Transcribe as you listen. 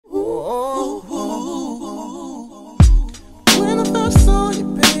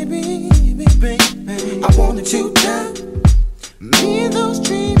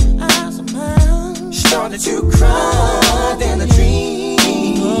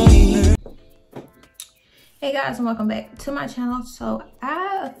Hey guys, and welcome back to my channel. So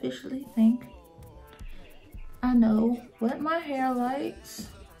I officially think I know what my hair likes.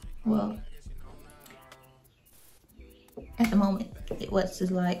 Well, at the moment it was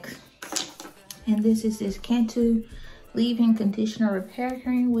like, and this is this Cantu leave-in conditioner repair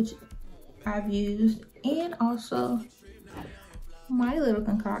cream, which I've used, and also my little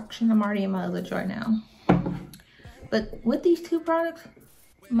concoction. I'm already in my other jar now, but with these two products,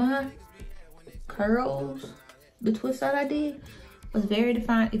 my curls, the twist that I did was very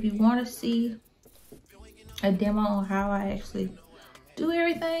defined. If you want to see a demo on how I actually do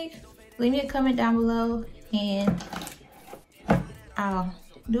everything, leave me a comment down below and I'll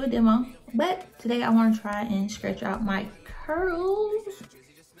do a demo. But today I want to try and stretch out my curls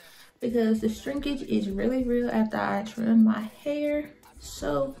because the shrinkage is really real after I trim my hair.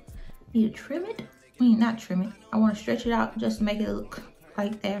 So I need to trim it. I mean, not trim it. I want to stretch it out just to make it look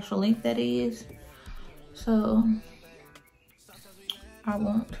like the actual length that it is. So I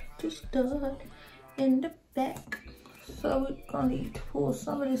want to start in the back. So we're gonna need to pull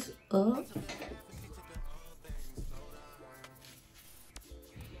some of this up.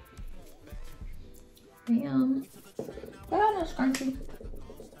 And got no scrunchie.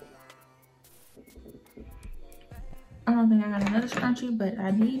 I don't think I got another scrunchie, but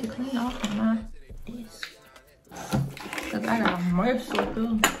I need to clean off my disc because I got a mess with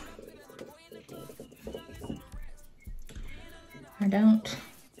them. I don't,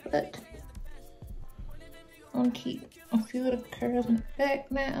 but I'm gonna keep a few of the curls in the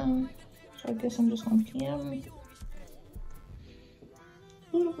back now. So I guess I'm just gonna pin.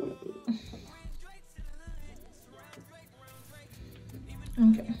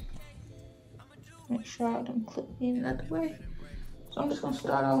 Okay. Make sure I don't clip in that way. So I'm just gonna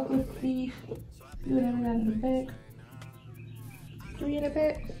start off with the few that I got in the back. 3 in the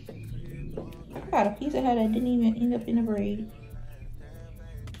back. I got a piece of hair that didn't even end up in a braid.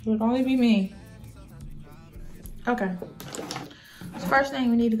 It would only be me. Okay. The first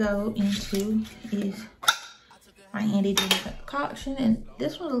thing we need to go into is my Andy Did concoction, and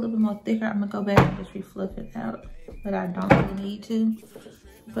this one's a little bit more thicker. I'm gonna go back and just refluff it out, but I don't really need to.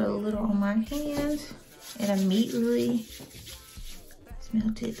 Put a little on my hands and immediately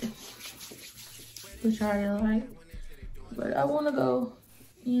smelt it, which I already like. But I want to go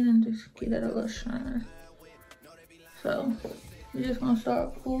in and just give it a little shine. So we're just gonna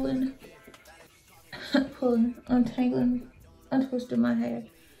start pulling, untangling, untwisting my hair.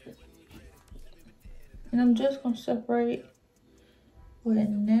 And I'm just gonna separate what it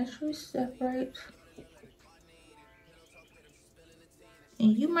naturally separates.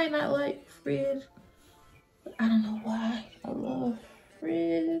 And you might not like frizz, but I don't know why I love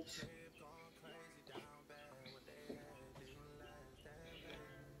frizz.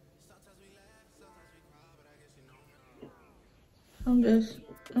 I'm just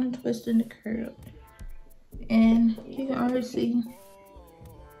untwisting the curl, and you can already see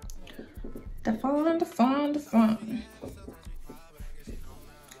the fun.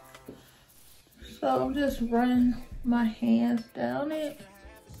 So I'm just running my hands down it,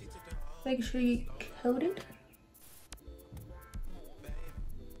 making sure you coat it.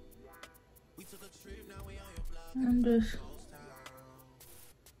 I'm just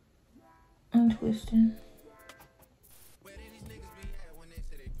untwisting.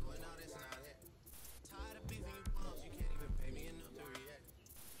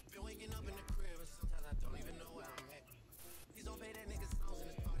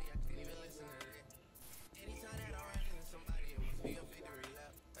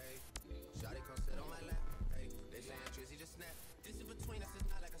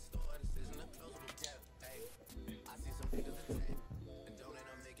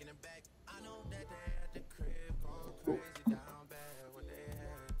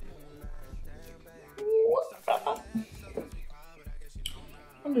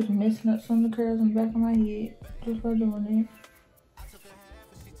 I'm just messing up some of the curls in the back of my head just by doing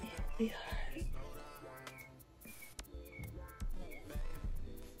it.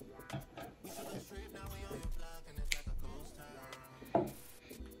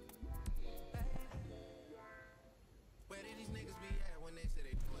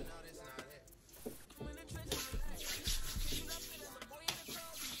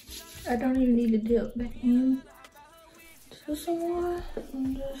 I don't even need to dip back in to some more.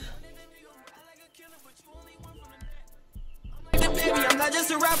 I'm just... Baby, I'm not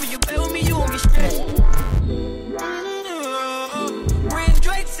just a rapper. You play with me, you won't be stressed. Bring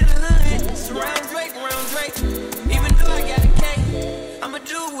Drake to the hood. Surround Drake, around Drake. Even though I got a cake, I'ma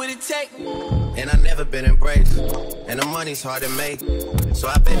do what it take. And I never been embraced. And the money's hard to make. So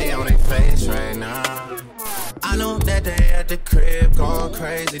I bet they on their face right now. I know that they at the crib going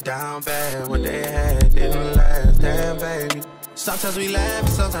crazy down bad. What they had didn't last, damn baby. Sometimes we laugh,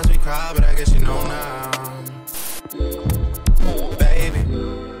 sometimes we cry, but I guess you know now. Baby,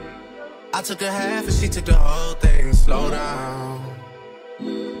 I took a half and she took the whole thing. Slow down,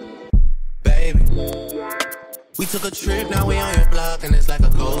 baby. We took a trip, now we on your block and it's like a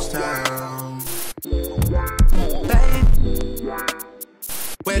ghost town. Baby,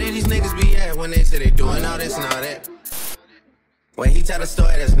 where did these niggas be at when they say they doing all this and all that? When he tell the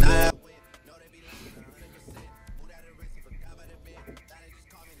story, that's not.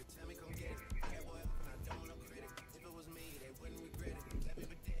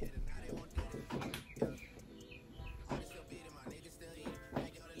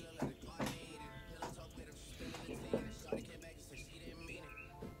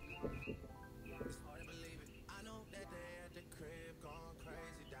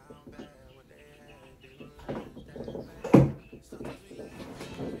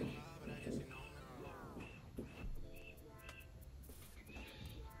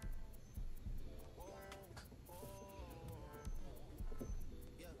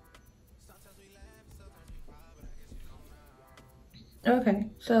 Okay,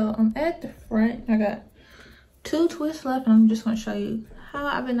 so I'm at the front. I got 2 twists left, and I'm just gonna show you how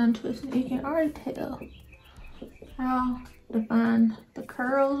I've been untwisting. You can already tell how defined the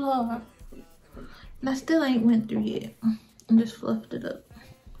curls are. And I still ain't went through yet. I just fluffed it up.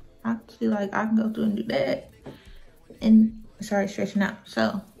 I feel like I can go through and do that and start stretching out.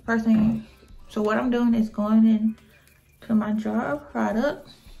 So first thing, so what I'm doing is going in to my jar of product,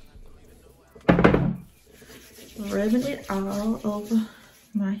 rubbing it all over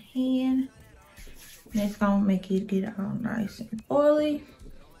my hand. And it's gonna make it get all nice and oily.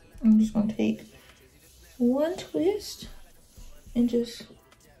 I'm just gonna take 1 twist and just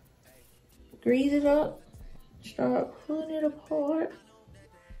grease it up, start pulling it apart.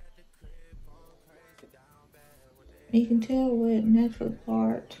 You can tell where it naturally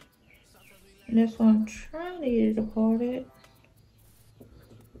apart, and that's what I'm trying to get it apart at.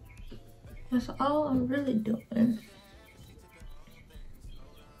 That's all I'm really doing.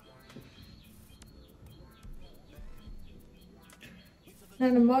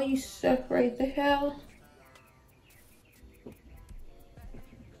 Now the more you separate the hair,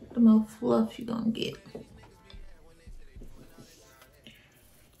 the more fluff you're gonna get.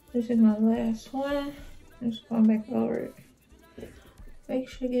 This is my last one. Just going back over it. Make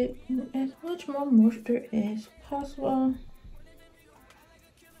sure you get as much more moisture as possible.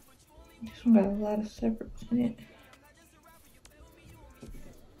 This one got a lot of separates in it.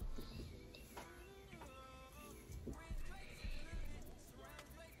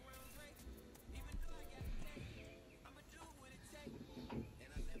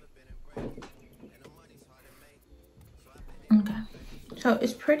 Okay, so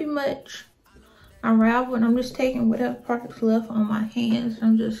it's pretty much unraveled. I'm just taking whatever product's left on my hands.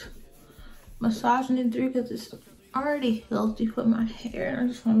 I'm just massaging it through because it's already healthy for my hair. I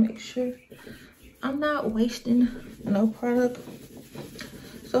just want to make sure I'm not wasting no product.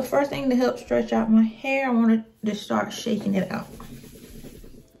 So first thing to help stretch out my hair, I want to just start shaking it out.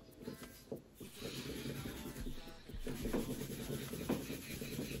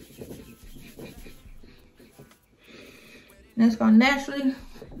 And it's going to naturally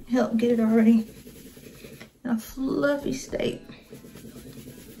help get it already in a fluffy state.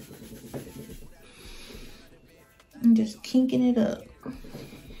 And just kinking it up.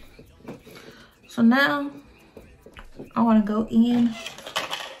 So now I want to go in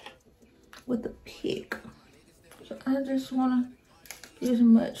with a pick. So I just want to get as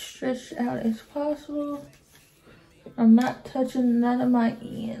much stretched out as possible. I'm not touching none of my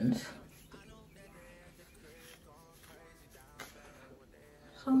ends.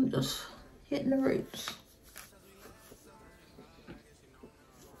 So I'm just hitting the roots.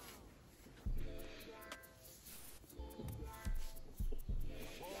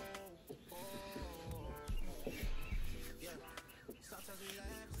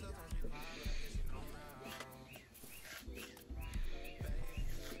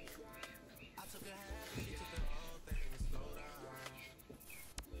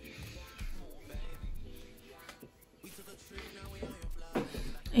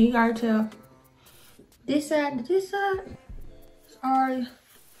 And you gotta tell this side to this side, it's already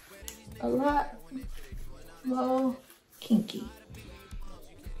a lot more kinky.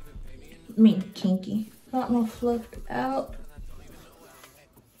 I mean kinky, a lot more fluffed out.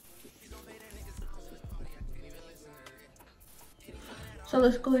 So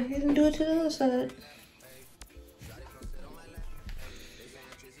let's go ahead and do it to the other side.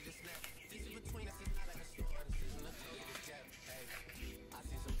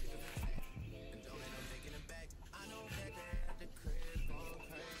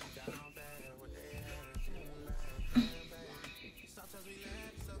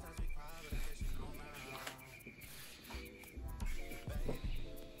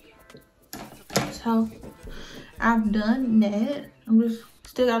 So I've done that. I'm just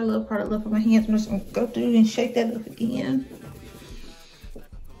still got a little product left on my hands. I'm just gonna go through and shake that up again.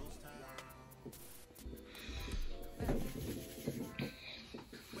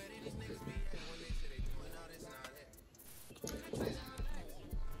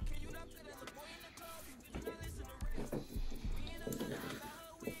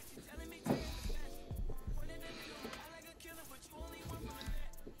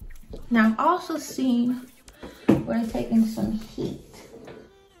 Now I've also seen where they're taking some heat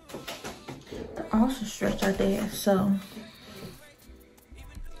to also stretch out there. So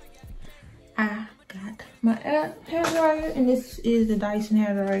I got my hair dryer, and this is the Dyson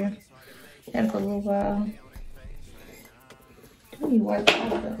hair dryer. Had it for a little while. Let me wipe it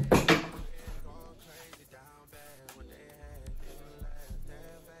off though.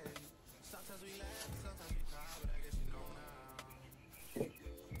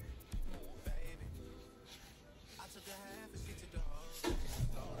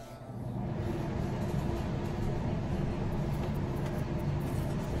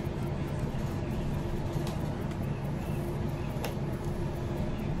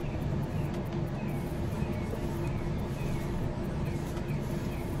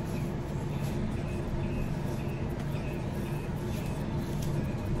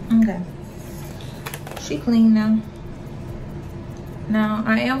 Okay, she clean now. Now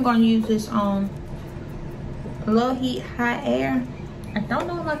I am gonna use this on low heat, high air. I don't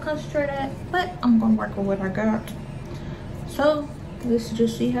know if I concentrate at, but I'm gonna work with what I got. So let's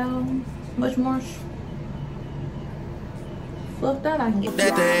just see how much more fluffed out I can get.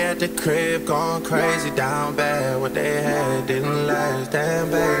 That day at the crib going crazy down bad. What they had didn't last, damn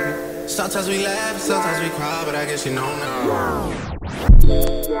baby. Sometimes we laugh, sometimes we cry, but I guess you know now.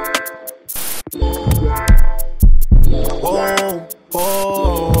 Whoa,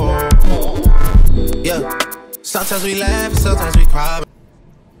 whoa, yeah. Sometimes we laugh, sometimes we cry.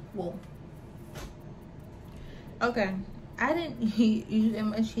 Whoa. Okay, I didn't use that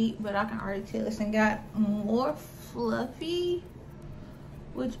much heat, but I can already tell this and got more fluffy,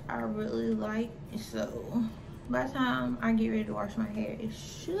 which I really like. So by the time I get ready to wash my hair, it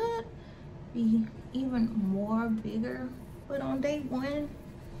should be even more bigger. But on day one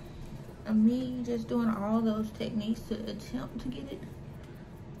of me just doing all those techniques to attempt to get it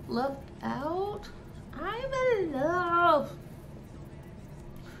fluffed out, I'm in love.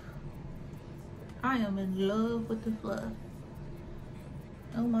 I am in love with the fluff.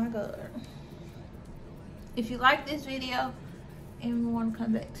 Oh my god. If you like this video and you want to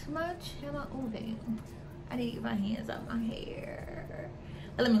come back to my channel, oh damn, I need to get my hands out my hair.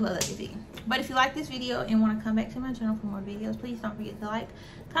 Let me let that be. But if you like this video and want to come back to my channel for more videos, please don't forget to like,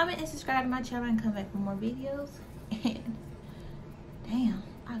 comment, and subscribe to my channel and come back for more videos. And damn,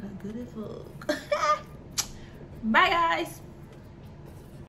 I look good as fuck. Bye guys.